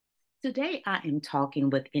Today, I am talking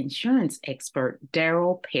with insurance expert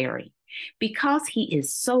Daryl Perry. Because he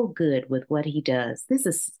is so good with what he does, this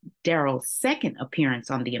is Daryl's second appearance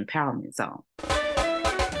on the Empowerment Zone.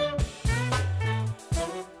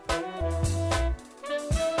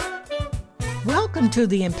 Welcome to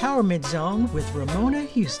the Empowerment Zone with Ramona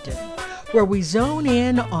Houston, where we zone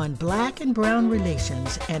in on Black and Brown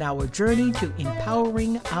relations and our journey to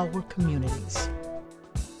empowering our communities.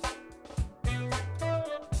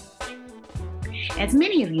 As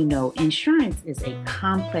many of you know, insurance is a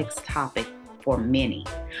complex topic for many,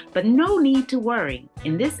 but no need to worry.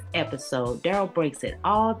 In this episode, Daryl breaks it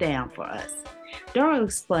all down for us. Daryl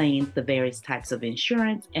explains the various types of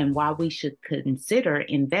insurance and why we should consider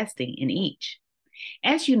investing in each.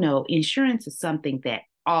 As you know, insurance is something that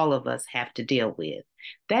all of us have to deal with.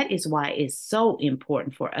 That is why it's so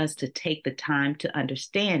important for us to take the time to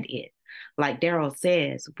understand it. Like Daryl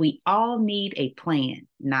says, we all need a plan,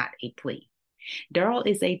 not a plea. Daryl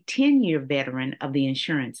is a 10-year veteran of the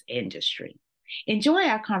insurance industry. Enjoy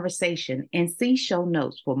our conversation and see show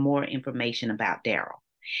notes for more information about Daryl.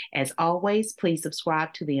 As always, please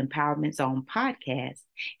subscribe to the Empowerment Zone podcast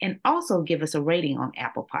and also give us a rating on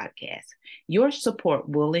Apple Podcasts. Your support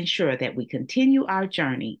will ensure that we continue our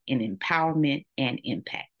journey in empowerment and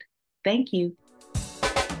impact. Thank you.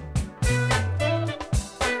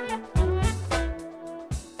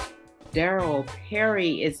 Daryl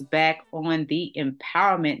Perry is back on the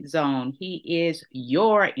Empowerment Zone. He is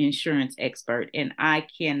your insurance expert, and I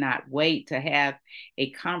cannot wait to have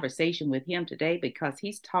a conversation with him today because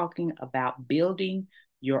he's talking about building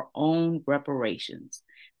your own reparations.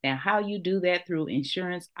 Now, how you do that through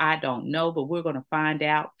insurance, I don't know, but we're going to find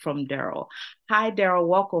out from Daryl. Hi, Daryl.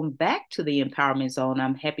 Welcome back to the Empowerment Zone.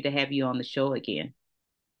 I'm happy to have you on the show again.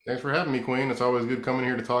 Thanks for having me, Queen. It's always good coming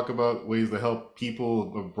here to talk about ways to help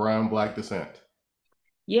people of brown, black descent.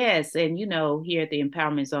 Yes, and here at the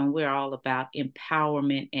Empowerment Zone, we're all about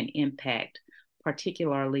empowerment and impact,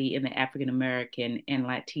 particularly in the African American and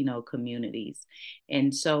Latino communities.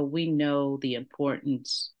 And so we know the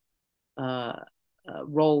importance the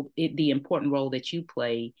important role that you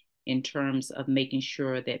play in terms of making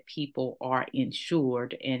sure that people are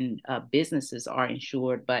insured and businesses are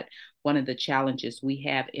insured. But one of the challenges we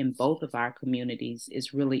have in both of our communities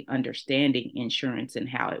is really understanding insurance and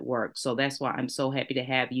how it works. So that's why I'm so happy to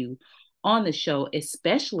have you on the show,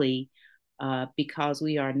 especially because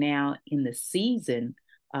we are now in the season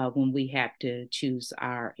when we have to choose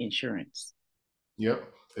our insurance. Yep.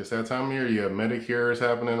 It's that time of year. You have Medicare is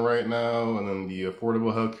happening right now, and then the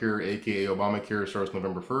Affordable Health Care, aka Obamacare, starts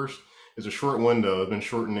November 1st. It's a short window. It's been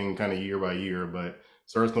shortening kind of year by year, but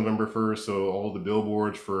starts November 1st. So all the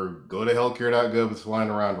billboards for go to healthcare.gov is flying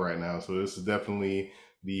around right now. So this is definitely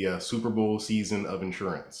the Super Bowl season of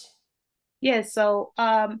insurance. Yeah, so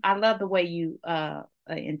I love the way you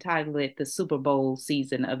entitled it the Super Bowl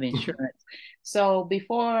season of insurance. So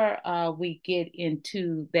before we get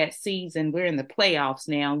into that season, we're in the playoffs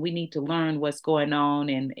now. We need to learn what's going on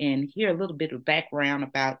and hear a little bit of background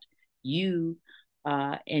about you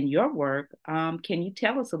and your work. Can you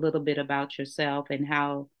tell us a little bit about yourself and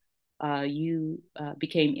how you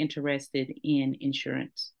became interested in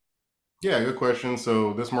insurance? Yeah, good question.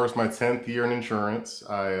 So this marks my 10th year in insurance.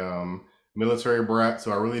 I military brat, so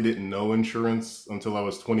I really didn't know insurance until I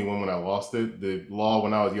was 21 when I lost it. The law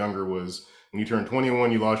when I was younger was when you turn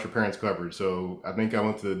 21, you lost your parents' coverage. So I think I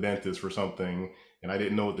went to the dentist for something and I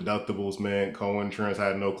didn't know what deductibles meant, co-insurance. I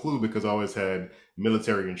had no clue because I always had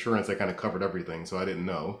military insurance that kind of covered everything. So I didn't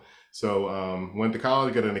know. So went to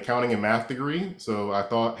college, got an accounting and math degree. So I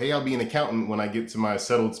thought, hey, I'll be an accountant when I get to my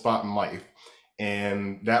settled spot in life.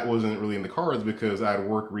 And that wasn't really in the cards because I had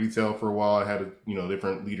worked retail for a while. I had,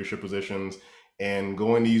 different leadership positions, and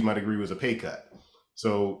going to use my degree was a pay cut.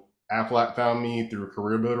 So Aflac found me through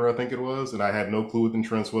Career Builder, I think it was, and I had no clue what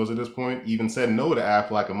insurance was at this point. Even said no to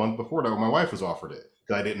Aflac a month before that when my wife was offered it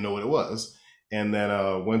because I didn't know what it was. And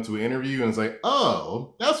then went to an interview and it's like,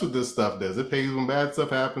 oh, that's what this stuff does. It pays when bad stuff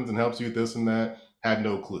happens and helps you with this and that. Had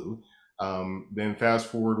no clue. Then fast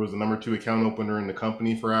forward was the number 2 account opener in the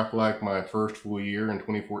company for Aflac my first full year in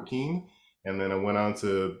 2014. And then I went on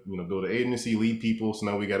to, build an agency, lead people. So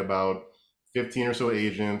now we got about 15 or so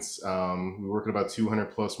agents. We work at about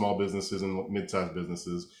 200 plus small businesses and mid-sized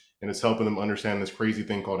businesses. And it's helping them understand this crazy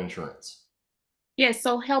thing called insurance. Yeah,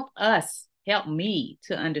 so help me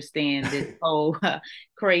to understand this whole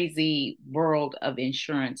crazy world of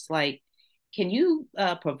insurance. Like, can you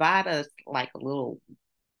provide us like a little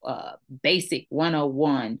basic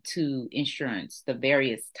 101 to insurance, the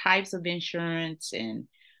various types of insurance and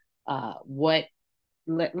what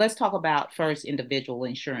let's talk about first individual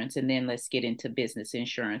insurance, and then let's get into business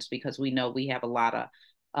insurance, because we know we have a lot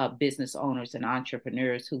of business owners and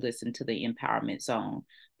entrepreneurs who listen to the Empowerment Zone.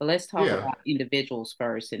 But let's talk Yeah. about individuals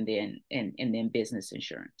first, and then business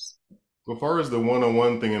insurance. So far as the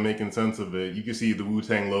one-on-one thing and making sense of it, you can see the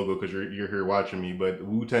Wu-Tang logo because you're here watching me. But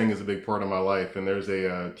Wu-Tang is a big part of my life, and there's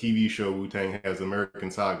a TV show Wu-Tang has,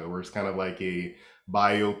 American Saga, where it's kind of like a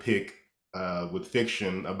biopic with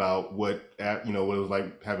fiction about what it was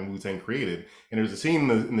like having Wu-Tang created. And there's a scene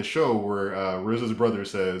in the show where RZA's brother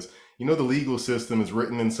says, the legal system is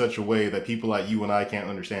written in such a way that people like you and I can't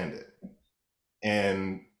understand it.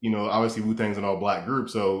 And obviously Wu Tang's an all black group,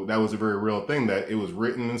 so that was a very real thing, that it was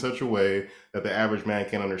written in such a way that the average man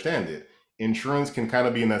can't understand it. Insurance can kind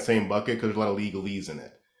of be in that same bucket because there's a lot of legalese in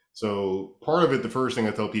it. So part of it, the first thing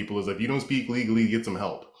I tell people is, if you don't speak legally, get some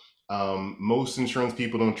help. Most insurance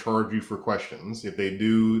people don't charge you for questions. If they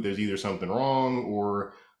do, there's either something wrong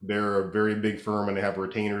or they're a very big firm and they have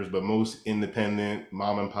retainers. But most independent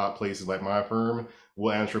mom and pop places like my firm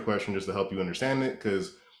will answer a question just to help you understand it,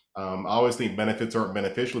 because I always think benefits aren't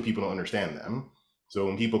beneficial if people don't understand them. So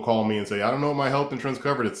when people call me and say, I don't know what my health insurance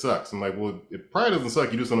covered, it sucks. I'm like, well, it probably doesn't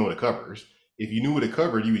suck. You just don't know what it covers. If you knew what it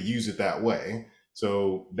covered, you would use it that way.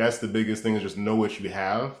 So that's the biggest thing, is just know what you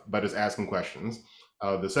have by just asking questions.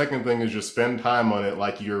 The second thing is just spend time on it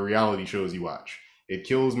like your reality shows you watch. It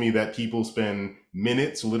kills me that people spend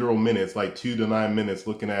minutes, literal minutes, like 2 to 9 minutes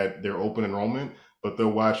looking at their open enrollment, but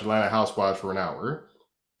they'll watch Atlanta Housewives for an hour.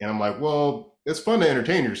 And I'm like, well, it's fun to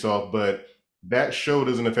entertain yourself, but that show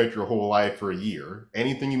doesn't affect your whole life for a year.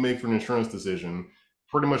 Anything you make for an insurance decision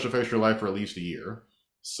pretty much affects your life for at least a year.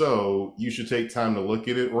 So you should take time to look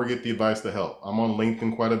at it or get the advice to help. I'm on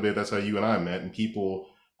LinkedIn quite a bit. That's how you and I met. And people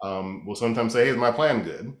will sometimes say, hey, is my plan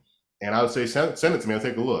good? And I would say, send it to me. I'll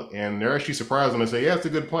take a look. And they're actually surprised when I say, yeah, it's a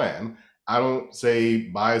good plan. I don't say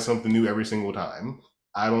buy something new every single time.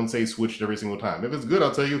 I don't say switch it every single time. If it's good,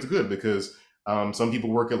 I'll tell you it's good, because some people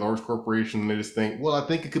work at large corporations and they just think, well, I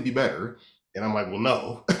think it could be better. And I'm like, well,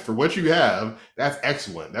 no, for what you have, that's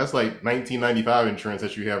excellent. That's like 1995 insurance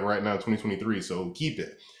that you have right now in 2023. So keep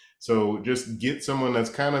it. So just get someone that's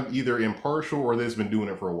kind of either impartial or that's been doing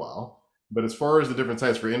it for a while. But as far as the different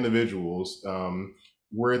types for individuals,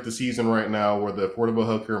 we're at the season right now where the Affordable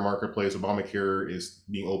Healthcare Marketplace, Obamacare, is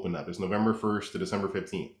being opened up. It's November 1st to December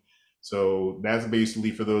 15th. So that's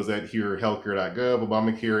basically, for those that hear healthcare.gov,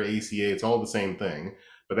 Obamacare, ACA, it's all the same thing.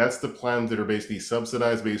 But that's the plans that are basically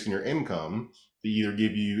subsidized based on your income to either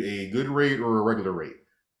give you a good rate or a regular rate.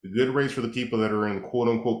 The good rates for the people that are in quote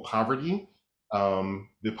unquote poverty.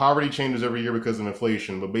 The poverty changes every year because of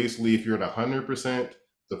inflation, but basically if you're at 100%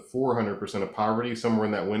 to 400% of poverty, somewhere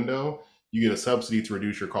in that window, you get a subsidy to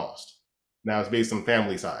reduce your cost. Now it's based on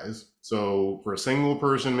family size. So for a single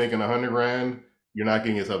person making 100 grand, you're not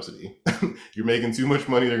getting a subsidy. You're making too much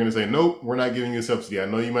money, they're going to say, nope, we're not giving you a subsidy. I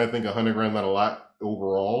know you might think 100 grand is not a lot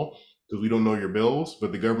overall because we don't know your bills,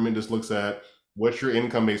 but the government just looks at what's your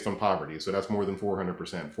income based on poverty. So that's more than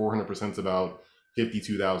 400%. 400% is about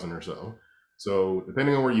 52,000 or so. So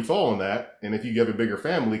depending on where you fall on that, and if you have a bigger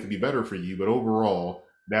family, it could be better for you. But overall,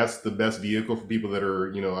 that's the best vehicle for people that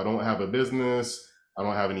are, I don't have a business, I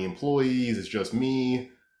don't have any employees, it's just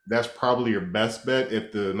me. That's probably your best bet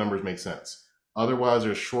if the numbers make sense. Otherwise,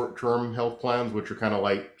 there's short-term health plans, which are kind of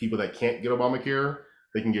like people that can't get Obamacare,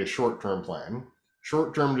 they can get a short-term plan.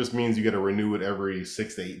 Short-term just means you got to renew it every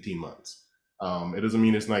 6 to 18 months. It doesn't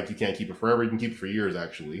mean it's like you can't keep it forever. You can keep it for years,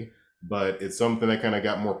 actually. But it's something that kind of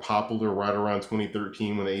got more popular right around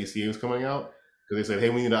 2013 when the ACA was coming out, because they said, hey,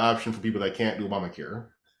 we need an option for people that can't do Obamacare.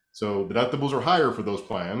 So deductibles are higher for those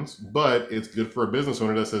plans, but it's good for a business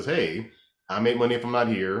owner that says, hey, I make money if I'm not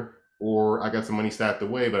here, or I got some money stacked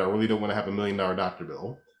away, but I really don't want to have $1 million doctor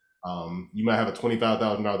bill. You might have a $25,000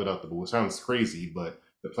 deductible, which sounds crazy, but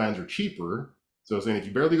the plans are cheaper. So saying if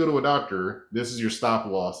you barely go to a doctor, this is your stop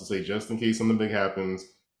loss to say, just in case something big happens,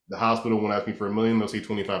 the hospital won't ask me for $1 million, they'll say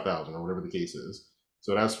 25,000 or whatever the case is.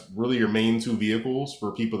 So that's really your main two vehicles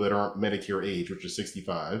for people that aren't Medicare age, which is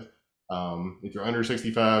 65. If you're under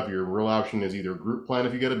 65, your real option is either a group plan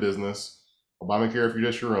if you get a business, Obamacare if you're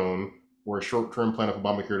just your own, or a short-term plan if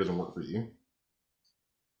Obamacare doesn't work for you.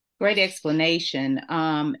 Great explanation.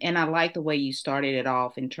 And I like the way you started it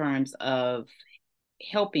off in terms of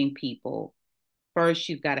helping people. First,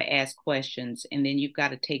 you've got to ask questions, and then you've got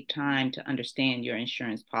to take time to understand your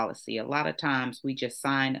insurance policy. A lot of times we just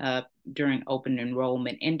sign up during open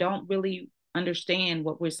enrollment and don't really understand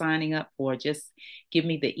what we're signing up for. Just give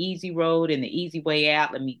me the easy road and the easy way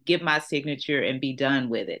out. Let me give my signature and be done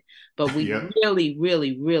with it. But we Yep. really,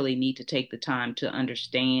 really, really need to take the time to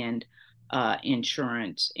understand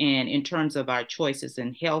insurance. And in terms of our choices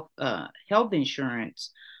in health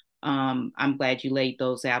insurance, I'm glad you laid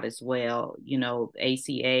those out as well. You know,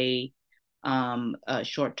 ACA, a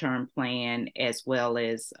short-term plan, as well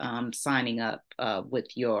as signing up with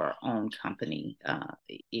your own company,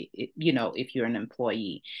 you know, if you're an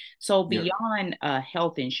employee. So Yeah. beyond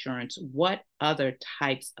health insurance, what other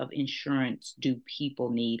types of insurance do people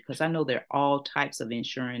need? Because I know there are all types of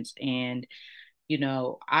insurance, and you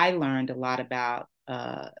know, I learned a lot about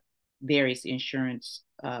various insurance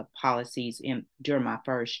policies during my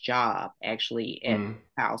first job, actually at Mm.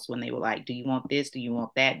 the house, when they were like, "Do you want this? Do you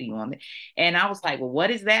want that? Do you want that?" And I was like, "Well,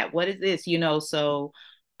 what is that? What is this?" You know, so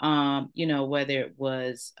you know, whether it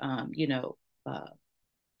was you know,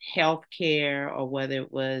 health care, or whether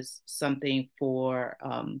it was something for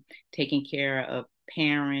taking care of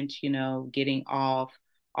parents, you know, getting off,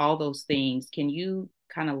 all those things. Can you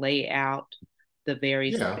kind of lay out the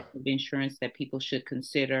various Yeah. types of insurance that people should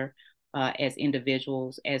consider as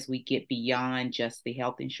individuals as we get beyond just the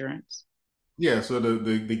health insurance? Yeah, so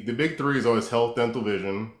the big three is always health, dental,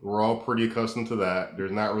 vision. We're all pretty accustomed to that.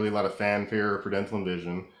 There's not really a lot of fanfare for dental and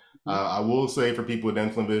vision. Mhm. I will say for people with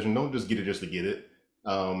dental and vision, don't just get it just to get it.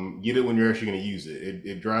 Get it when you're actually going to use it.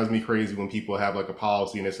 It drives me crazy when people have like a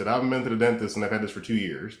policy and they said, I've been to the dentist and I've had this for 2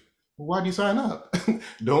 years. Well, why'd you sign up?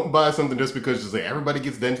 Don't buy something just because it's like everybody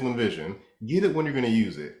gets dental and vision. Get it when you're going to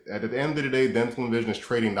use it. At the end of the day, dental and vision is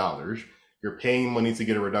trading dollars. You're paying money to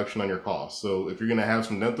get a reduction on your costs. So if you're going to have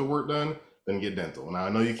some dental work done, then get dental. Now, I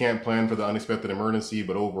know you can't plan for the unexpected emergency,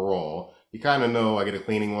 but overall, you kind of know I get a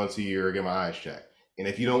cleaning once a year, I get my eyes checked. And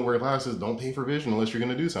if you don't wear glasses, don't pay for vision unless you're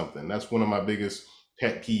going to do something. That's one of my biggest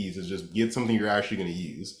pet peeves is just get something you're actually going to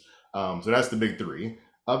use. So that's the big three.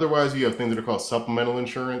 Otherwise, you have things that are called supplemental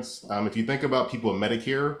insurance. If you think about people with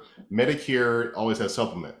Medicare, Medicare always has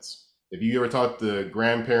supplements. If you ever talk to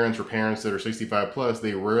grandparents or parents that are 65 plus,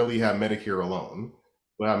 they rarely have Medicare alone.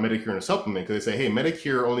 Without Medicare and a supplement, because they say, hey,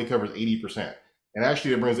 Medicare only covers 80%. And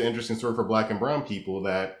actually, it brings an interesting story for Black and brown people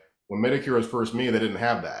that when Medicare was first made, they didn't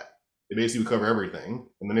have that. They basically would cover everything.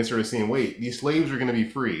 And then they started seeing, wait, these slaves are going to be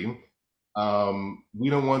free. We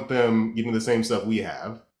don't want them getting the same stuff we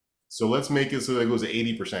have. So let's make it so that it goes to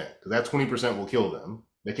 80%, because that 20% will kill them.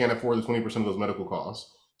 They can't afford the 20% of those medical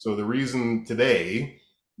costs. So the reason today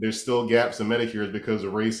there's still gaps in Medicare is because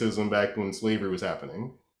of racism back when slavery was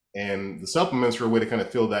happening. And the supplements are a way to kind of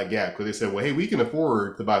fill that gap, because they said, well, hey, we can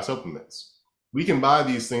afford to buy supplements. We can buy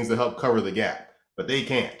these things to help cover the gap, but they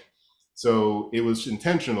can't. So it was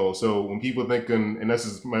intentional. So when people think, and this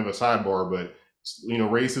is kind of a sidebar, but you know,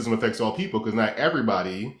 racism affects all people because not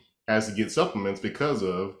everybody has to get supplements because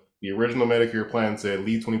of the original Medicare plan said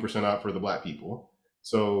leave 20% out for the Black people.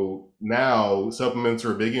 So now supplements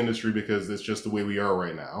are a big industry because it's just the way we are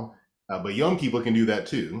right now. But young people can do that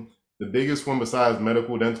too. The biggest one besides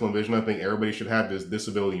medical, dental, and vision, I think everybody should have is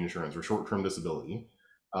disability insurance or short-term disability.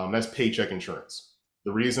 That's paycheck insurance.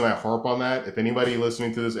 The reason I harp on that, if anybody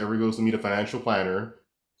listening to this ever goes to meet a financial planner,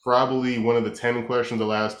 probably one of the 10 questions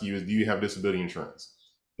they'll ask you is, do you have disability insurance?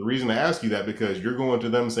 The reason I ask you that because you're going to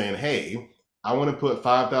them saying, hey, I want to put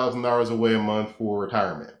 $5,000 away a month for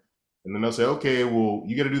retirement. And then they'll say, okay, well,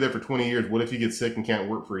 you got to do that for 20 years. What if you get sick and can't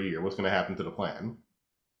work for a year? What's going to happen to the plan?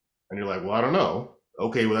 And you're like, well, I don't know.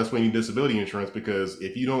 Okay, well, that's when you need disability insurance, because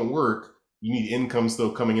if you don't work, you need income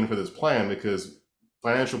still coming in for this plan, because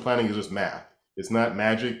financial planning is just math. It's not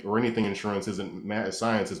magic or anything. Insurance isn't math,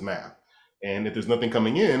 science is math. And if there's nothing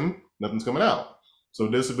coming in, nothing's coming out. So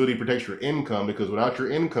disability protects your income, because without your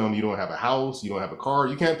income, you don't have a house, you don't have a car,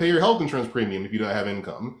 you can't pay your health insurance premium if you don't have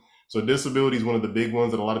income. So disability is one of the big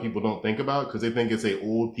ones that a lot of people don't think about because they think it's a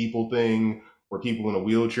old people thing or people in a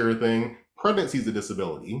wheelchair thing. Pregnancy is a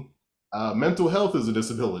disability. Mental health is a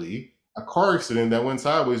disability. A car accident that went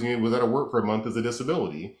sideways and you was out of work for a month is a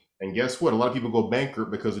disability. And guess what? A lot of people go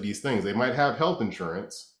bankrupt because of these things. They might have health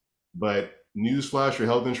insurance, but newsflash, your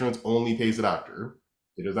health insurance only pays the doctor.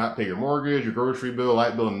 It does not pay your mortgage, your grocery bill,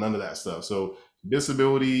 light bill, none of that stuff. So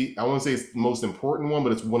disability, I won't say it's the most important one,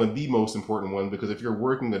 but it's one of the most important ones, because if you're a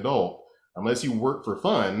working adult, unless you work for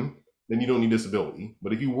fun, then you don't need disability.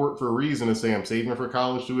 But if you work for a reason to say, I'm saving for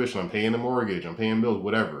college tuition, I'm paying the mortgage, I'm paying bills,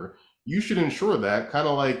 whatever, you should insure that. Kind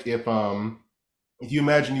of like if you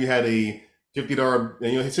imagine you had a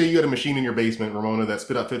 $50, say you had a machine in your basement, Ramona, that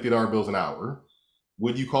spit out $50 bills an hour.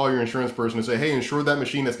 Would you call your insurance person and say, hey, insure that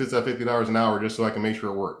machine that spits out $50 an hour just so I can make sure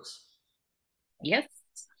it works? Yes.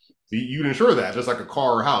 So you'd insure that just like a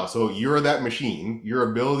car or house. So you're that machine. Your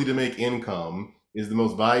ability to make income is the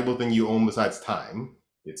most valuable thing you own besides time.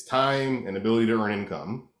 It's time and ability to earn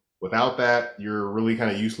income. Without that, you're really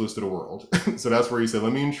kind of useless to the world. So that's where you say,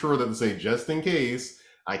 let me ensure that to say, just in case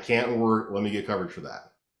I can't work. Let me get coverage for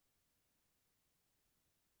that.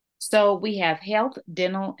 So we have health,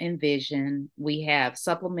 dental, and vision. We have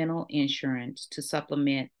supplemental insurance to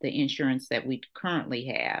supplement the insurance that we currently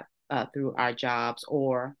have through our jobs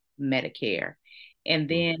or Medicare. And Mm.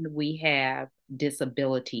 then we have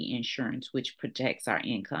disability insurance, which protects our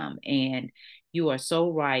income. And you are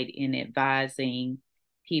so right in advising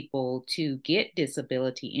people to get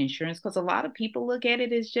disability insurance because a lot of people look at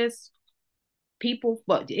it as just people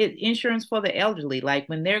for insurance for the elderly, like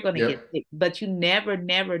when they're going to get Yep. sick, but you never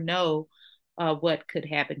know what could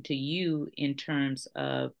happen to you in terms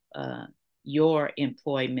of your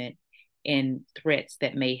employment and threats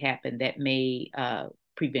that may happen that may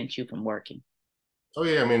prevent you from working. Oh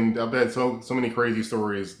yeah, I mean, I've had so many crazy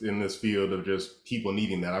stories in this field of just people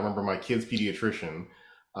needing that. I remember my kid's pediatrician.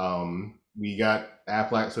 We got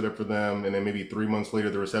Aflac set up for them, and then maybe 3 months later,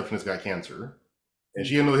 the receptionist got cancer, and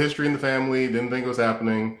she had no history in the family, didn't think it was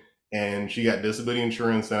happening, and she got disability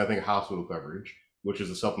insurance and I think hospital coverage, which is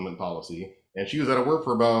a supplement policy, and she was out of work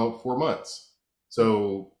for about 4 months.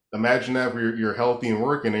 So imagine that where you're healthy and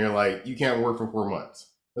working, and you're like, you can't work for 4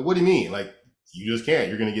 months. Like, what do you mean? Like, you just can't.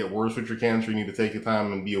 You're going to get worse with your cancer. You need to take your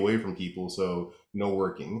time and be away from people. So no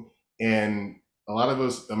working. And a lot of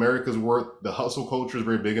us, America's work, the hustle culture is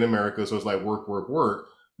very big in America. So it's like work, work, work.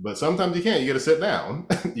 But sometimes you can't. You got to sit down.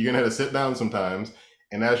 You're going to have to sit down sometimes.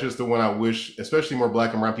 And that's just the one I wish, especially more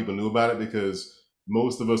black and brown people knew about it because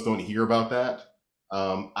most of us don't hear about that.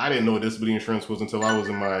 I didn't know what disability insurance was until I was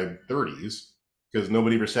in my 30s because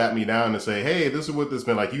nobody ever sat me down to say, hey, this is what this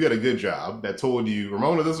meant. Like, you got a good job that told you,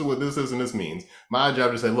 Ramona, this is what this is and this means. My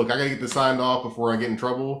job to say, look, I got to get this signed off before I get in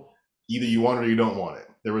trouble. Either you want it or you don't want it.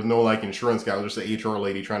 There was no like insurance guy. It was just an HR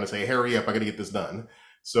lady trying to say, hurry up, I got to get this done.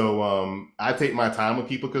 So I take my time with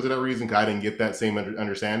people because of that reason, because I didn't get that same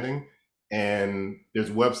understanding. And there's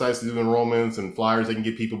websites to do enrollments and flyers they can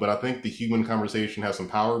get people. But I think the human conversation has some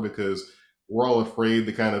power because we're all afraid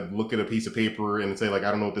to kind of look at a piece of paper and say, like,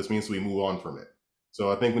 I don't know what this means. So we move on from it. So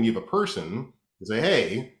I think when you have a person to say,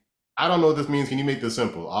 hey, I don't know what this means. Can you make this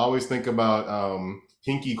simple? I always think about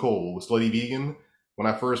Pinky Cole, Slutty Vegan. When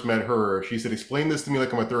I first met her, she said, explain this to me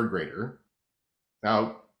like I'm a third grader.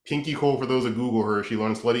 Now, Pinky Cole, for those that Google her, she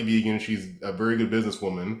learned Slutty Vegan. She's a very good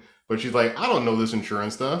businesswoman. But she's like, I don't know this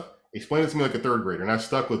insurance stuff. Explain it to me like a third grader. And that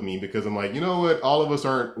stuck with me because I'm like, you know what? All of us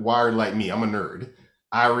aren't wired like me. I'm a nerd.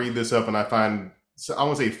 I read this up and I find, I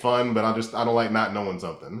won't say fun, but I don't like not knowing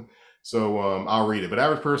something. So I'll read it. But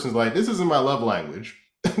average person's like, this isn't my love language.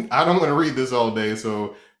 I don't want to read this all day.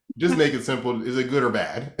 So just make it simple. Is it good or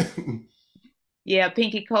bad? Yeah,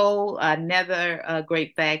 Pinky Cole, another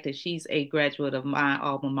great fact that she's a graduate of my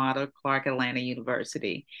alma mater, Clark Atlanta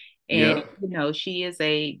University. And, Yeah. she is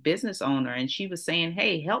a business owner and she was saying,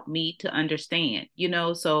 hey, help me to understand,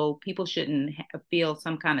 so people shouldn't feel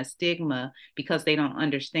some kind of stigma because they don't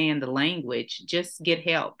understand the language. Just get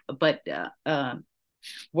help. But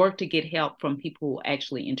work to get help from people who are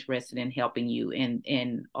actually interested in helping you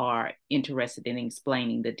and are interested in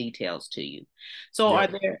explaining the details to you. So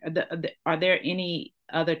Yep. are there any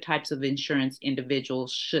other types of insurance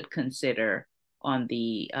individuals should consider on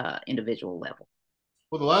the individual level?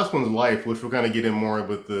 Well, the last one's life, which we'll kind of get in more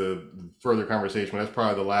with the further conversation. That's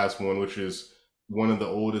probably the last one, which is one of the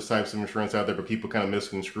oldest types of insurance out there, but people kind of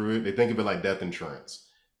misconstrue it. They think of it like death insurance.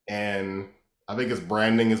 And I think its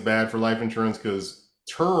branding is bad for life insurance because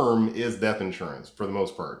term is death insurance for the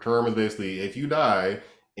most part. Term is basically if you die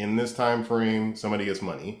in this time frame, somebody gets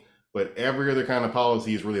money. But every other kind of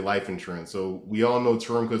policy is really life insurance. So we all know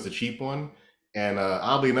term because it's a cheap one. And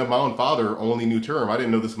oddly enough, my own father only knew term. I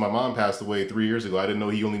didn't know this. My mom passed away 3 years ago. I didn't know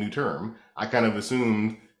he only knew term. I kind of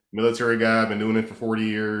assumed military guy, been doing it for 40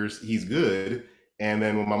 years. He's good. And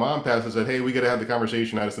then when my mom passed, I said, hey, we got to have the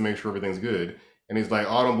conversation now just to make sure everything's good. And he's like,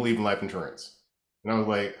 oh, I don't believe in life insurance. And I was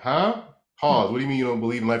like, huh? Pause. What do you mean you don't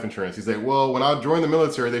believe in life insurance? He's like, well, when I joined the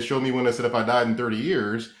military, they showed me when they said if I died in 30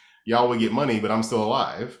 years, y'all would get money, but I'm still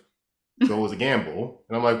alive. So it was a gamble.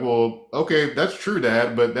 And I'm like, well, okay, that's true,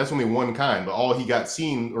 Dad, but that's only one kind. But all he got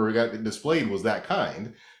seen or got displayed was that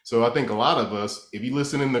kind. So I think a lot of us, if you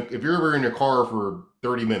listen if you're ever in your car for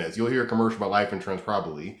 30 minutes, you'll hear a commercial about life insurance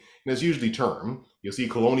probably. And it's usually term. You'll see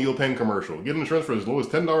Colonial Penn commercial. Get insurance for as low as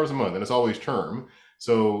 $10 a month, and it's always term.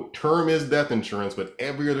 So term is death insurance, but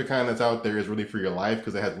every other kind that's out there is really for your life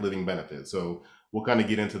because it has living benefits. So we'll kind of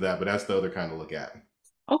get into that, but that's the other kind to look at.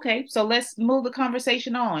 Okay, so let's move the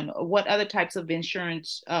conversation on. What other types of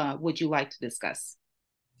insurance would you like to discuss?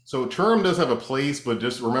 So term does have a place, but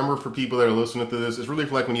just remember for people that are listening to this, it's really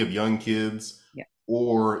for like when you have young kids Yeah.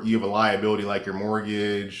 or you have a liability like your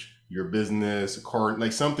mortgage, your business, a car,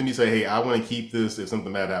 like something you say, hey, I want to keep this if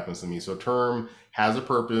something bad happens to me. So term has a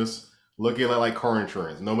purpose. Look at it like car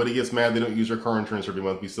insurance. Nobody gets mad they don't use their car insurance every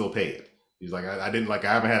month. We still pay it. He's like, I didn't like,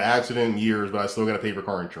 I haven't had an accident in years, but I still got to pay for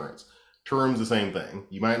car insurance. Term's the same thing.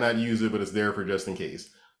 You might not use it, but it's there for just in case.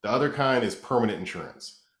 The other kind is permanent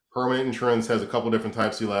insurance. Permanent insurance has a couple different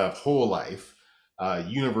types. You'll have whole life,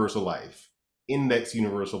 universal life, index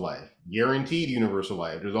universal life, guaranteed universal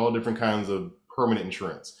life. There's all different kinds of permanent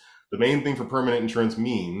insurance. The main thing for permanent insurance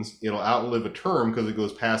means it'll outlive a term because it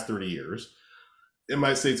goes past 30 years. It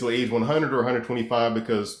might say till age 100 or 125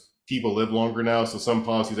 because people live longer now. So some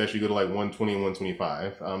policies actually go to like 120 and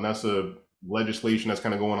 125. That's a legislation that's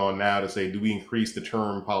kind of going on now to say, do we increase the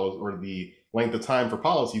term policy or the length of time for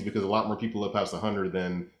policies because a lot more people live past 100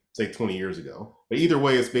 than say 20 years ago. But either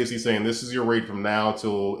way, it's basically saying this is your rate from now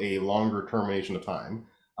till a longer termination of time.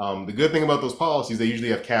 The good thing about those policies, they usually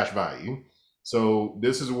have cash value. So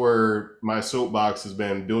this is where my soapbox has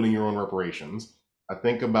been building your own reparations. I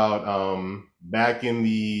think about back in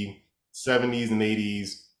the 70s and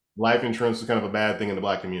 80s, life insurance was kind of a bad thing in the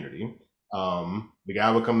Black community. The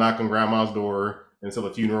guy would come knock on grandma's door and sell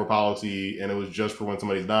a funeral policy, and it was just for when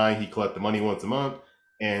somebody's dying. He'd collect the money once a month,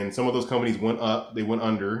 and some of those companies went up, they went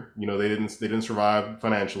under. You know, they didn't survive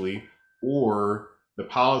financially, or the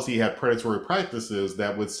policy had predatory practices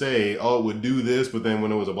that would say, oh, it would do this, but then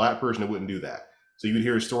when it was a Black person, it wouldn't do that. So you would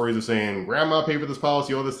hear stories of saying, grandma paid for this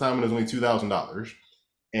policy all this time and it was only $2,000.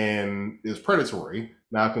 And it was predatory.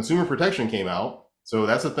 Now, consumer protection came out. So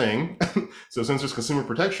that's a thing. So since there's consumer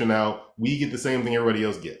protection now, we get the same thing everybody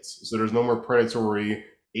else gets. So there's no more predatory.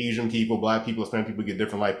 Asian people, Black people, Hispanic people get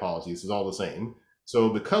different life policies. It's all the same.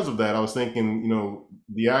 So because of that, I was thinking, you know,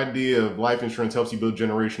 the idea of life insurance helps you build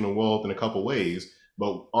generational wealth in a couple ways,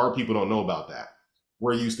 but our people don't know about that.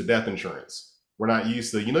 We're used to death insurance. We're not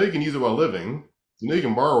used to, you know, you can use it while living. You know, you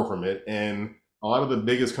can borrow from it. And a lot of the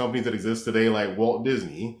biggest companies that exist today, like Walt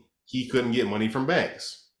Disney, he couldn't get money from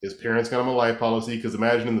banks. His parents got him a life policy because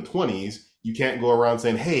imagine in the 20s, you can't go around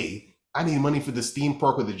saying, hey, I need money for this theme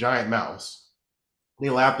park with a giant mouse. They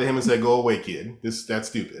laughed at him and said, go away, kid. That's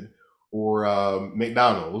stupid. Or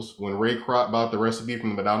McDonald's, when Ray Kroc bought the recipe from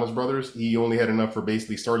the McDonald's brothers, he only had enough for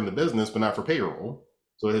basically starting the business, but not for payroll.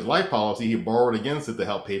 So his life policy, he borrowed against it to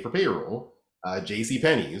help pay for payroll.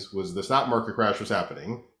 JCPenney's was the stock market crash was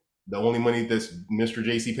happening. The only money that Mr.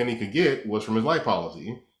 JCPenney could get was from his life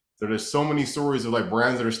policy. So there's so many stories of like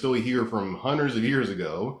brands that are still here from hundreds of years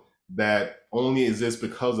ago that only exist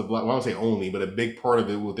because of, well, I don't say only, but a big part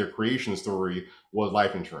of it with their creation story was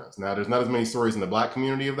life insurance. Now, there's not as many stories in the Black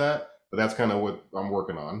community of that, but that's kind of what I'm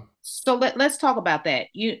working on. So let's talk about that.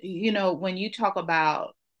 You know, when you talk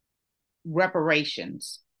about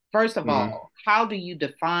reparations, first of all, how do you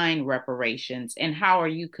define reparations and how are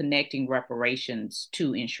you connecting reparations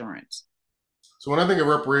to insurance? So when I think of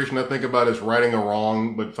reparation, I think about it's righting a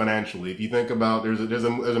wrong, but financially. If you think about, there's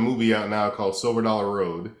a movie out now called Silver Dollar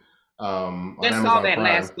Road. On Just Amazon saw that Prime.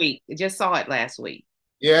 last week. Just saw it last week.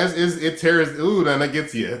 Yeah, it tears. Ooh, then that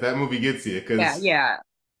gets you. That movie gets you because Yeah.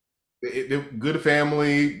 good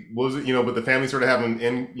family was, you know, but the family started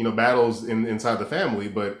having battles inside the family.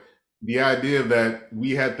 But the idea that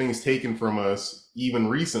we had things taken from us even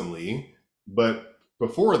recently, but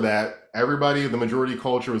before that, everybody, the majority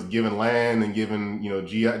culture was given land and given, you know,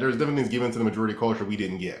 GI. There's different things given to the majority culture we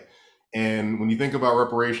didn't get. And when you think about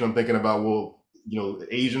reparation, I'm thinking about, well, you know,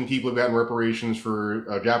 Asian people have gotten reparations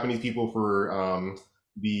for Japanese people for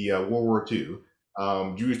the World War II.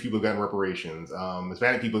 Jewish people have gotten reparations.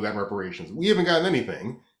 Hispanic people have gotten reparations. We haven't gotten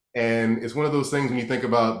anything. And it's one of those things when you think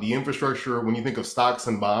about the infrastructure, when you think of stocks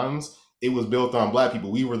and bonds, it was built on Black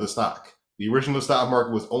people. We were the stock. The original stock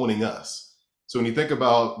market was owning us. So when you think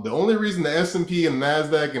about the only reason the S&P and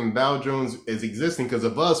NASDAQ and Dow Jones is existing because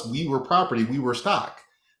of us, we were property, we were stock.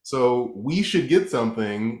 So we should get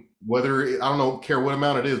something, whether, I don't know, care what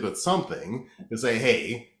amount it is, but something to say,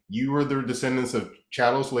 hey, you were the descendants of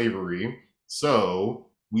chattel slavery, so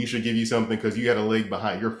we should give you something because you had a leg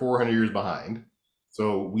behind. You're 400 years behind.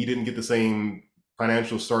 So we didn't get the same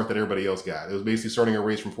financial start that everybody else got. It was basically starting a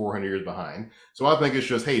race from 400 years behind. So I think it's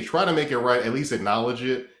just, hey, try to make it right, at least acknowledge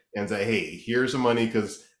it and say, hey, here's some money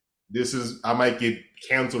because this is, I might get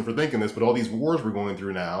canceled for thinking this, but all these wars we're going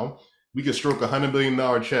through now, we could stroke $100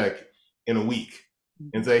 billion check in a week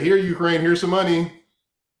and say, here, Ukraine, here's some money.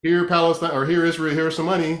 Here, Palestine, or here, Israel, here's some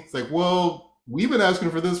money. It's like, well, we've been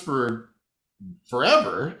asking for this for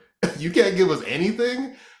forever. You can't give us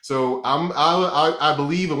anything. So I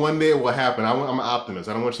believe that one day it will happen. I'm an optimist.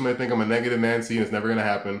 I don't want somebody to think I'm a negative Nancy and it's never going to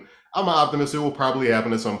happen. I'm an optimist. It will probably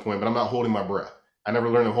happen at some point, but I'm not holding my breath. I never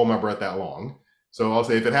learned to hold my breath that long. So I'll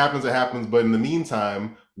say if it happens, it happens. But in the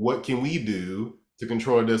meantime, what can we do to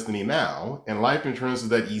control our destiny now? And life insurance is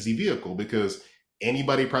that easy vehicle because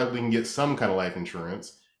anybody probably can get some kind of life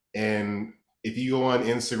insurance. And if you go on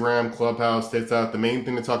Instagram, Clubhouse, TikTok, the main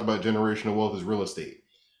thing to talk about generational wealth is real estate.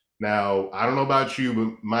 Now, I don't know about you,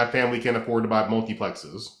 but my family can't afford to buy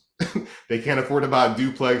multiplexes. They can't afford to buy a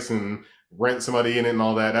duplex and rent somebody in it and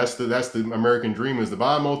all that. That's the American dream, is to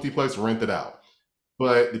buy a multiplex, rent it out.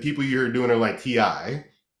 But the people you hear doing are like T.I.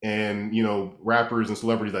 and, rappers and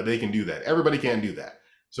celebrities, that they can do that. Everybody can't do that.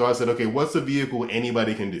 So I said, okay, what's a vehicle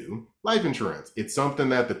anybody can do? Life insurance. It's something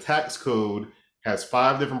that the tax code has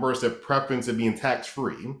 5 different parts that preference it being tax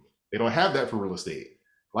free. They don't have that for real estate.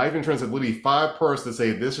 Life insurance has literally 5 parts that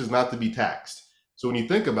say this is not to be taxed. So when you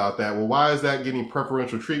think about that, well, why is that getting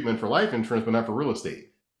preferential treatment for life insurance but not for real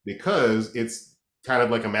estate? Because it's kind of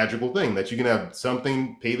like a magical thing that you can have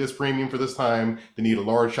something, pay this premium for this time, to need a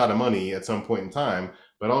large shot of money at some point in time,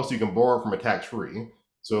 but also you can borrow from a tax free.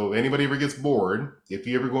 So anybody ever gets bored, if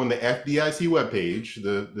you ever go on the FDIC webpage,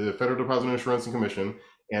 the Federal Deposit Insurance and Commission,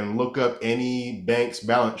 and look up any bank's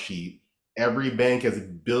balance sheet, every bank has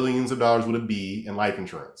billions of dollars with a B in life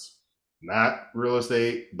insurance. Not real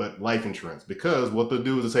estate, but life insurance. Because what they'll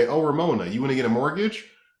do is they'll say, oh, Ramona, you want to get a mortgage?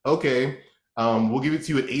 Okay, we'll give it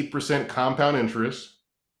to you at 8% compound interest,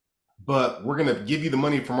 but we're going to give you the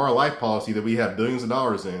money from our life policy that we have billions of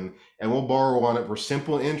dollars in, and we'll borrow on it for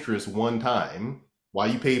simple interest one time while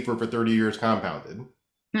you pay for it for 30 years compounded.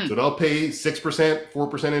 So they'll pay 6%,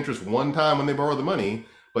 4% interest one time when they borrow the money,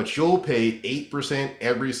 but you'll pay 8%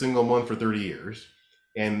 every single month for 30 years.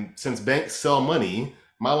 And since banks sell money,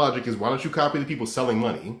 my logic is, why don't you copy the people selling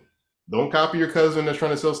money? Don't copy your cousin that's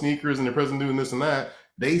trying to sell sneakers and the president doing this and that.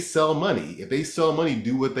 They sell money. If they sell money,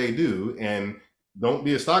 do what they do, and don't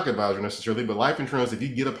be a stock advisor necessarily, but life insurance, if you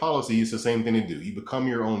get a policy, it's the same thing to do. You become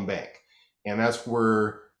your own bank. And that's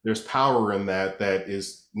where there's power in that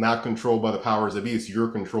is not controlled by the powers that be. It's your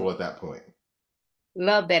control at that point.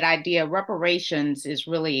 Love that idea. Reparations is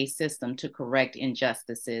really a system to correct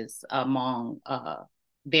injustices among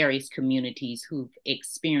various communities who've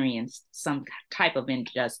experienced some type of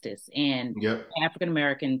injustice. And African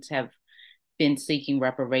Americans have been seeking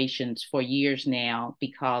reparations for years now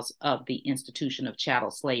because of the institution of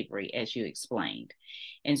chattel slavery, as you explained.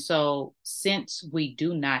 And so since we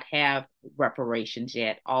do not have reparations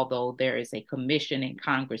yet, although there is a commission in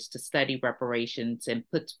Congress to study reparations and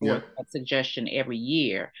puts forth a suggestion every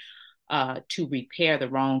year to repair the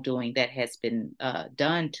wrongdoing that has been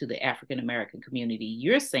done to the African American community,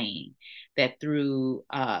 you're saying that through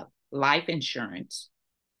life insurance,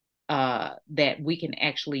 that we can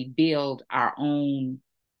actually build our own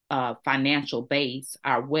financial base,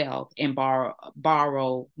 our wealth, and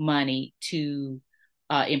borrow money to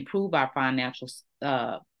improve our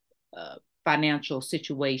financial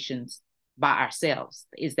situations by ourselves.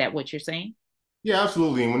 Is that what you're saying? Yeah,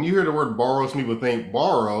 absolutely. And when you hear the word borrow, some people think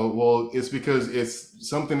borrow. Well, it's because it's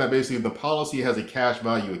something that basically the policy has a cash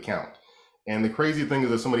value account. And the crazy thing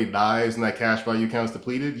is, if somebody dies and that cash value account is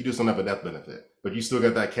depleted, you just don't have a death benefit, but you still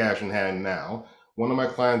got that cash in hand now. One of my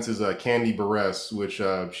clients is Candy Barres, which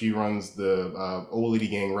she runs the Old Lady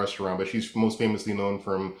Gang restaurant, but she's most famously known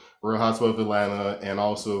from Real Housewives of Atlanta and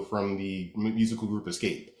also from the musical group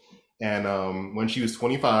Escape. And when she was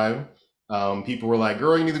 25, people were like,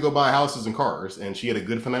 girl, you need to go buy houses and cars. And she had a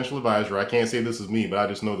good financial advisor. I can't say this is me, but I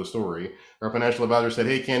just know the story. Her financial advisor said,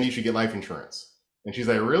 hey, Candy, you should get life insurance. And she's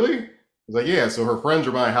like, really? He's like, yeah. So her friends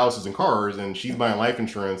are buying houses and cars, and she's buying life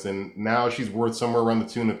insurance. And now she's worth somewhere around the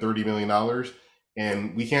tune of $30 million.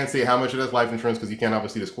 And we can't say how much of that's life insurance because you can't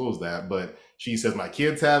obviously disclose that. But she says, my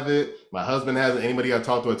kids have it. My husband has it. Anybody I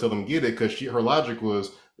talk to, I tell them get it, because her logic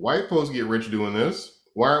was, white folks get rich doing this.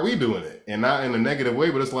 Why aren't we doing it? And not in a negative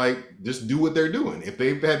way, but it's like, just do what they're doing. If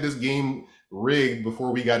they've had this game rigged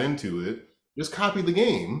before we got into it, just copy the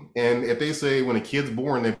game. And if they say when a kid's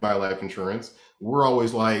born, they buy life insurance, we're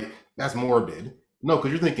always like, that's morbid. No,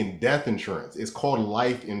 because you're thinking death insurance. It's called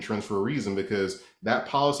life insurance for a reason, because that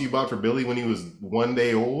policy you bought for Billy when he was 1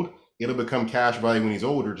 day old, it'll become cash value when he's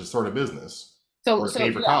older to start a business or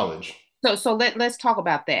pay for college. So let's talk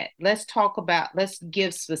about that. Let's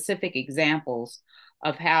give specific examples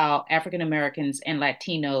of how African Americans and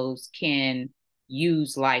Latinos can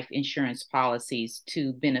use life insurance policies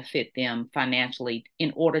to benefit them financially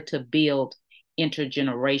in order to build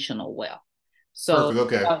intergenerational wealth. So,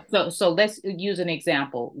 perfect. Okay. So let's use an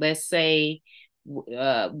example. Let's say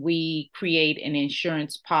we create an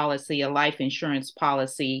insurance policy, a life insurance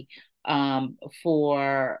policy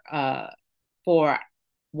for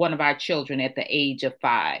one of our children at the age of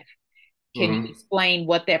 5. Can you Hmm. explain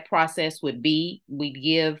what that process would be? We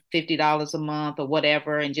give $50 a month or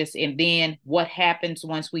whatever, and then what happens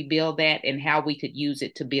once we build that and how we could use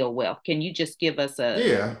it to build wealth. Can you just give us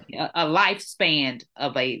Yeah. a lifespan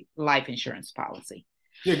of a life insurance policy?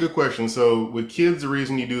 Yeah, good question. So with kids, the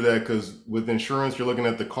reason you do that, because with insurance, you're looking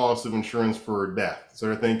at the cost of insurance for death. So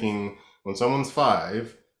they're thinking when someone's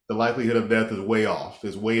 5, the likelihood of death is way off,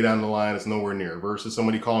 is way down the line, it's nowhere near. Versus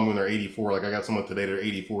somebody calling me when they're 84, like I got someone today, they're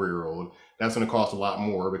 84-year-old. That's going to cost a lot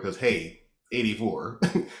more because, hey, 84.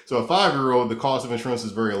 So a 5-year-old, the cost of insurance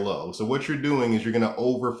is very low. So what you're doing is you're going to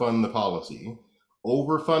overfund the policy.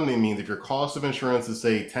 Overfunding means if your cost of insurance is,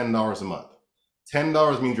 say, $10 a month,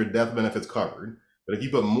 $10 means your death benefit's covered. But if you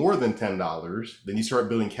put more than $10, then you start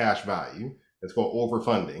building cash value. It's called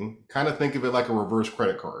overfunding. Kind of think of it like a reverse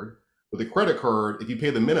credit card. With a credit card, if you pay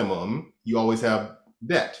the minimum, you always have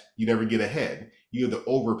debt. You never get ahead. You have to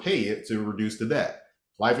overpay it to reduce the debt.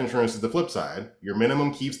 Life insurance is the flip side. Your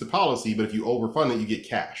minimum keeps the policy, but if you overfund it, you get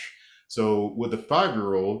cash. So with a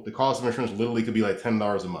 5-year-old, the cost of insurance literally could be like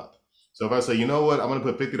 $10 a month. So if I say, you know what, I'm going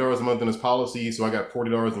to put $50 a month in this policy, so I got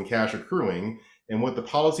 $40 in cash accruing. And what the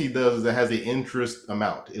policy does is it has an interest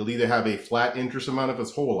amount. It'll either have a flat interest amount of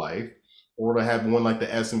its whole life, or it'll have one like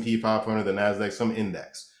the S&P 500, the NASDAQ, some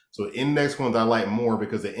index. So index ones I like more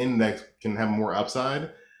because the index can have more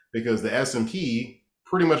upside, because the S&P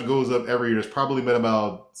pretty much goes up every year. It's probably been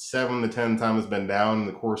about 7 to 10 times it's been down in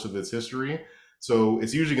the course of its history. So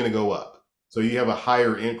it's usually going to go up. So you have a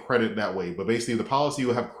higher in credit that way. But basically the policy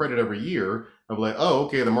will have credit every year of like, oh,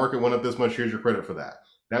 okay, the market went up this much. Here's your credit for that.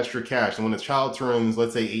 That's your cash. And when a child turns,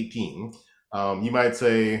 let's say 18, you might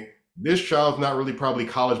say, this child's not really probably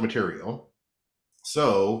college material.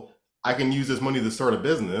 So I can use this money to start a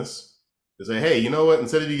business to say, hey, you know what?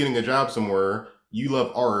 Instead of you getting a job somewhere, you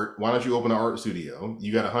love art. Why don't you open an art studio?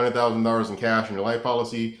 You got $100,000 in cash in your life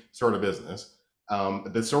policy, start a business.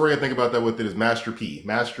 The story I think about that with it is Master P.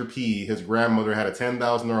 Master P, his grandmother had a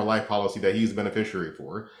 $10,000 life policy that he's the beneficiary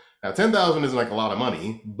for. Now, 10,000 isn't like a lot of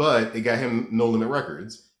money, but it got him No Limit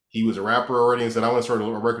Records. He was a rapper already and said, I want to start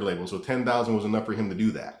a record label. So 10,000 was enough for him to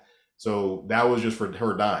do that. So that was just for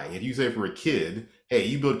her dying. If you say for a kid, hey,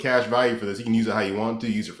 you build cash value for this, you can use it how you want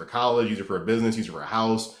to, use it for college, use it for a business, use it for a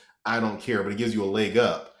house. I don't care, but it gives you a leg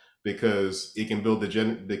up because it can build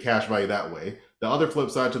the cash value that way. The other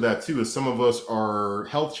flip side to that too is some of us are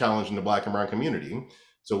health challenged in the Black and brown community.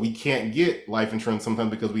 So we can't get life insurance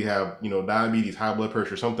sometimes because we have, diabetes, high blood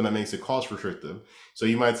pressure, something that makes it cost restrictive. So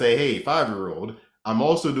you might say, hey, 5-year-old, I'm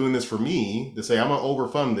also doing this for me to say, I'm going to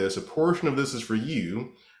overfund this. A portion of this is for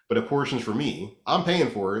you, but a portion's for me. I'm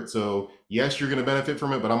paying for it. So yes, you're going to benefit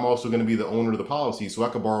from it, but I'm also going to be the owner of the policy. So I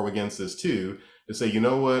could borrow against this too to say, you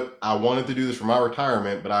know what? I wanted to do this for my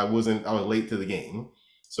retirement, but I was late to the game.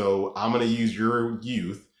 So I'm going to use your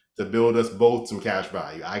youth to build us both some cash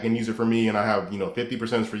value. I can use it for me, and I have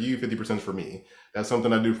 50% for you, 50% for me. That's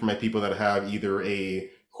something I do for my people that have either a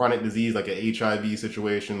chronic disease like a HIV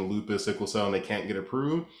situation, lupus, sickle cell, and they can't get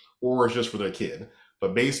approved, or it's just for their kid.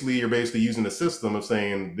 But basically, you're using the system of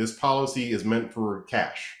saying this policy is meant for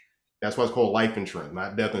cash. That's why it's called life insurance,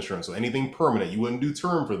 not death insurance. So anything permanent, you wouldn't do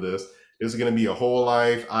term for this. This is going to be a whole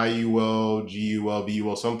life, IUL, GUL,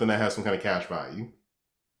 VUL, something that has some kind of cash value.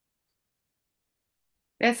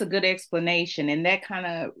 That's a good explanation. And that kind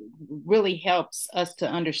of really helps us to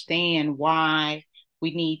understand why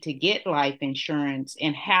we need to get life insurance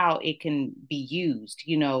and how it can be used,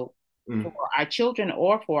 for our children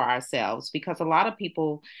or for ourselves. Because a lot of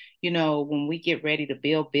people, when we get ready to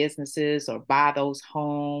build businesses or buy those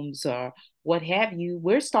homes or what have you,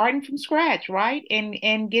 we're starting from scratch, right?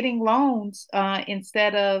 And getting loans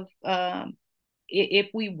instead of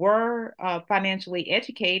if we were financially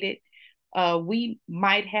educated, we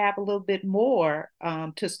might have a little bit more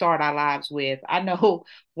to start our lives with. I know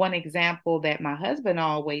one example that my husband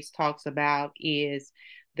always talks about is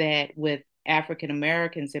that with African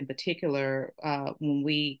Americans in particular, when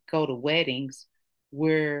we go to weddings,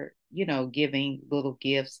 we're, giving little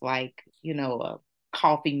gifts like, a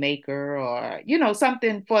coffee maker or,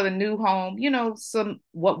 something for the new home,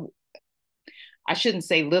 I shouldn't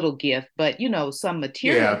say little gift, but some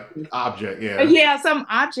material. Yeah, object, yeah. Yeah, some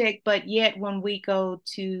object, but yet when we go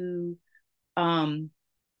to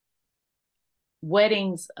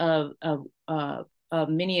weddings of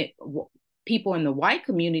many people in the white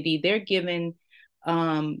community, they're given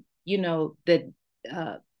the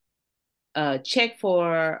check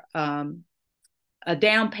for a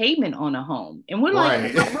down payment on a home, and we're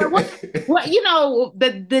right. like, what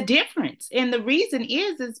the difference, and the reason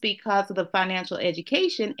is because of the financial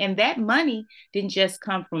education, and that money didn't just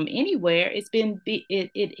come from anywhere.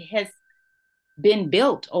 It has been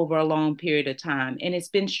built over a long period of time, and it's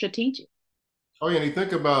been strategic. Oh yeah, and you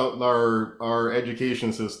think about our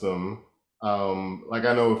education system. Like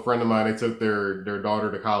I know a friend of mine, they took their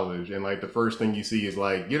daughter to college, and like the first thing you see is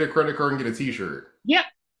like get a credit card and get a T-shirt. Yep.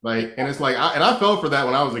 Like, and it's like, I fell for that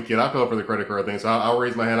when I was a kid. I fell for the credit card thing. So I'll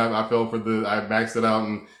raise my hand. I fell for I maxed it out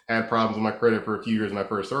and had problems with my credit for a few years when I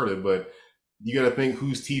first started. But you got to think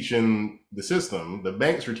who's teaching the system. The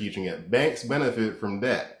banks are teaching it. Banks benefit from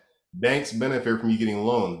debt. Banks benefit from you getting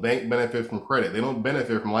loans. Bank benefit from credit. They don't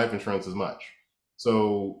benefit from life insurance as much.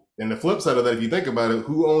 So, and the flip side of that, if you think about it,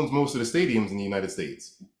 who owns most of the stadiums in the United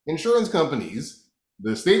States? Insurance companies.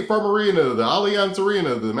 The State Farm Arena, the Allianz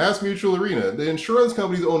Arena, the Mass Mutual Arena. The insurance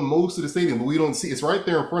companies own most of the stadium, but we don't see. It's right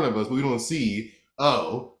there in front of us, but we don't see.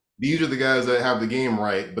 Oh, these are the guys that have the game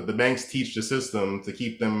right, but the banks teach the system to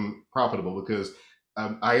keep them profitable. Because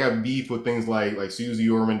I have beef with things like Susie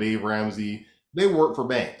Orman, Dave Ramsey. They work for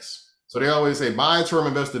banks, so they always say buy a term,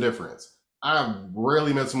 invest the difference. I've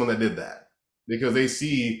rarely met someone that did that because they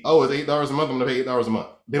see, oh, it's $8 a month. I'm gonna pay $8 a month.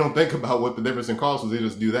 They don't think about what the difference in cost is. They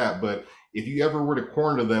just do that, but if you ever were to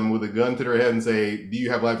corner them with a gun to their head and say, do you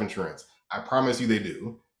have life insurance? I promise you they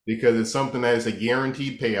do, because it's something that is a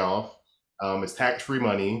guaranteed payoff. It's tax-free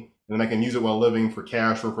money, and then I can use it while living for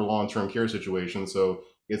cash or for long-term care situations. So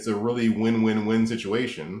it's a really win-win-win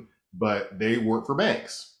situation, but they work for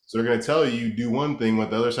banks. So they're going to tell you do one thing when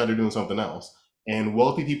the other side are doing something else. And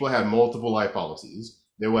wealthy people have multiple life policies.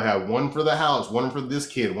 They will have one for the house, one for this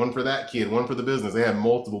kid, one for that kid, one for the business. They have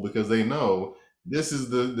multiple because they know this is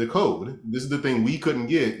the code. This is the thing we couldn't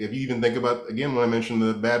get. If you even think about, again, when I mentioned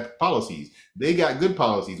the bad policies, they got good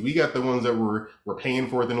policies. We got the ones that we're paying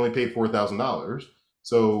for it and only paid $4,000.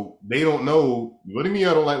 So they don't know, what do you mean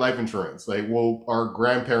I don't like life insurance? Like, well, our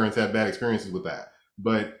grandparents had bad experiences with that.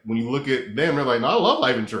 But when you look at them, they're like, no, I love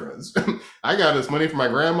life insurance. I got this money from my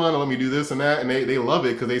grandma and let me do this and that. And they love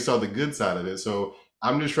it because they saw the good side of it. So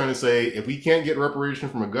I'm just trying to say, if we can't get reparation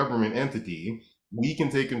from a government entity, we can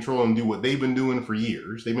take control and do what they've been doing for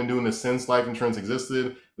years. They've been doing this since life insurance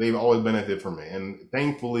existed. They've always benefited from it. And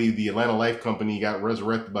thankfully, the Atlanta Life Company got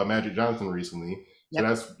resurrected by Magic Johnson recently. So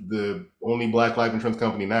that's the only Black life insurance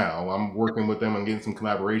company now. I'm working with them on getting some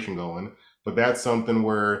collaboration going. But that's something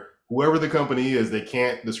where whoever the company is, they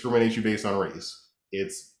can't discriminate you based on race.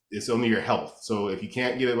 It's only your health. So if you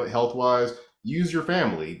can't get it health-wise, use your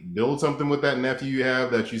family. Build something with that nephew you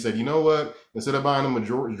have that you said, you know what? Instead of buying them a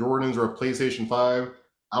Jordans or a PlayStation 5,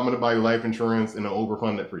 I'm going to buy you life insurance and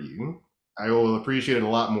overfund it for you. I will appreciate it a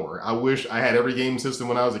lot more. I wish I had every game system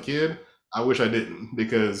when I was a kid. I wish I didn't,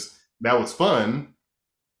 because that was fun.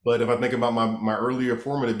 But if I think about my earlier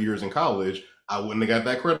formative years in college, I wouldn't have got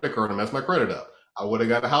that credit card and messed my credit up. I would have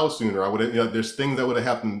got a house sooner. I would have, there's things that would have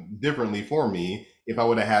happened differently for me if I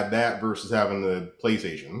would have had that versus having the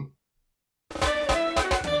PlayStation.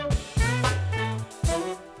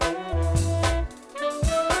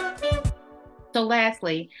 So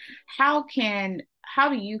lastly, how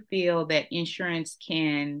do you feel that insurance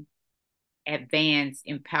can advance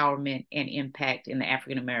empowerment and impact in the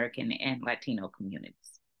African American and Latino communities?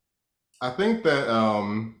 I think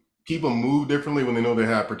that people move differently when they know they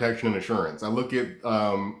have protection and insurance. I look at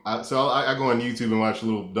I go on YouTube and watch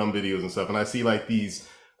little dumb videos and stuff, and I see like these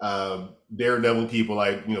daredevil people,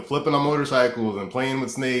 like, flipping on motorcycles and playing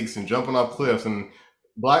with snakes and jumping off cliffs. And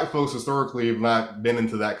Black folks historically have not been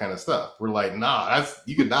into that kind of stuff. We're like, nah,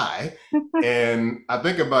 you could die. And I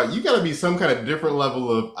think about, you got to be some kind of different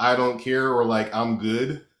level of I don't care or like I'm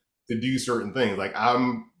good to do certain things. Like,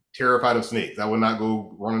 I'm terrified of snakes. I would not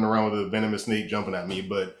go running around with a venomous snake jumping at me.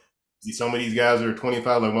 But see, some of these guys are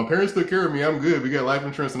 25, like, my parents took care of me, I'm good, we got life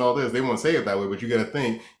insurance and all this. They won't say it that way, but you got to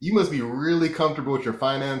think, you must be really comfortable with your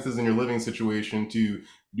finances and your living situation to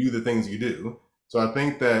do the things you do. So I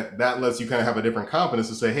think that lets you kind of have a different confidence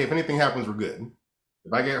to say, hey, if anything happens, we're good.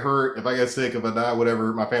 If I get hurt, if I get sick, if I die,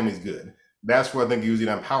 whatever, my family's good. That's where I think you use the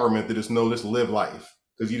empowerment to just live life.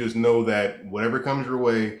 Because you just know that whatever comes your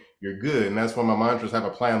way, you're good. And that's why my mantras have a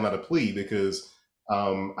plan, not a plea, because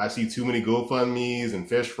I see too many GoFundMe's and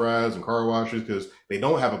fish fries and car washes because they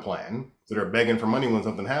don't have a plan. So they're begging for money when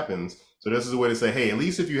something happens. So this is a way to say, hey, at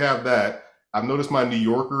least if you have that. I've noticed my New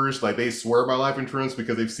Yorkers, like, they swear by life insurance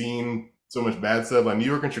because they've seen so much bad stuff. Like New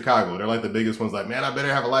York and Chicago, they're like the biggest ones. Like, man, I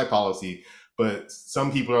better have a life policy. But some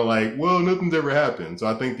people are like, well, nothing's ever happened. So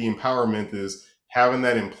I think the empowerment is having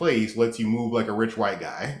that in place lets you move like a rich white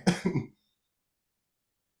guy.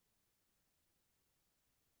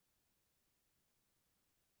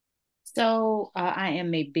 So I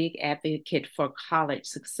am a big advocate for college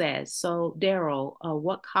success. So Daryl,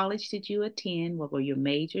 what college did you attend? What were your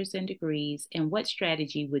majors and degrees? And what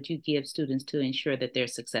strategy would you give students to ensure that they're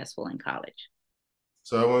successful in college?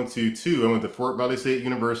 So I went to two. I went to Fort Valley State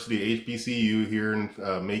University, HBCU, here in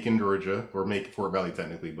Macon, Georgia, or Macon, Fort Valley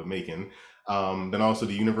technically, but Macon. Then also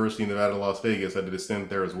the University of Nevada, Las Vegas. I did a stint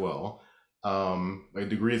there as well. My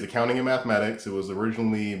degree is accounting and mathematics. It was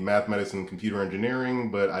originally mathematics and computer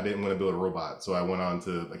engineering, but I didn't want to build a robot, so I went on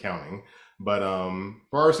to accounting. But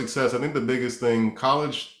for our success, I think the biggest thing,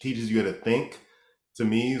 college teaches you how to think. To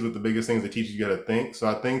me, is what the biggest things that teaches you how to think. So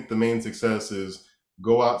I think the main success is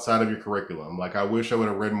go outside of your curriculum. Like I wish I would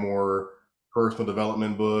have read more personal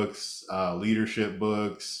development books, leadership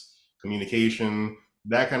books, communication,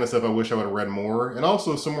 that kind of stuff. I wish I would have read more, and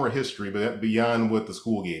also some more history, but beyond what the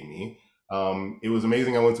school gave me. It was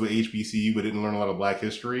amazing. I went to a HBCU, but didn't learn a lot of Black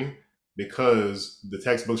history because the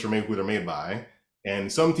textbooks are made who they're made by. And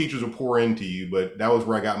some teachers will pour into you, but that was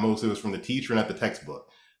where I got most of it was from the teacher, not the textbook.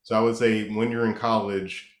 So I would say when you're in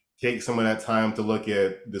college, take some of that time to look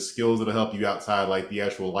at the skills that'll help you outside, like the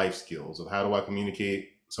actual life skills of how do I communicate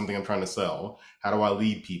something I'm trying to sell? How do I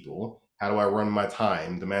lead people? How do I run my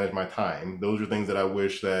time to manage my time? Those are things that I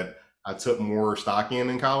wish that I took more stock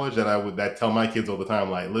in college, that tell my kids all the time,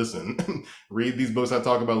 like, listen, read these books I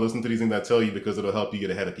talk about, listen to these things I tell you because it'll help you get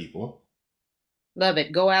ahead of people. Love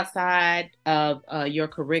it. Go outside of your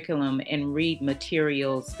curriculum and read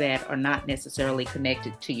materials that are not necessarily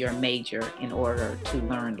connected to your major in order to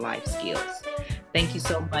learn life skills. Thank you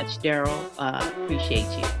so much, Daryl. Appreciate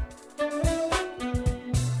you.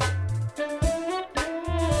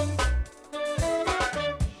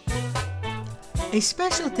 A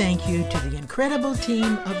special thank you to the incredible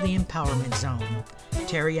team of the Empowerment Zone.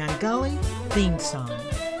 Terry Gully, theme song.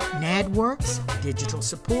 NADWorks, digital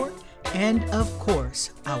support, and of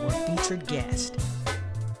course, our featured guest.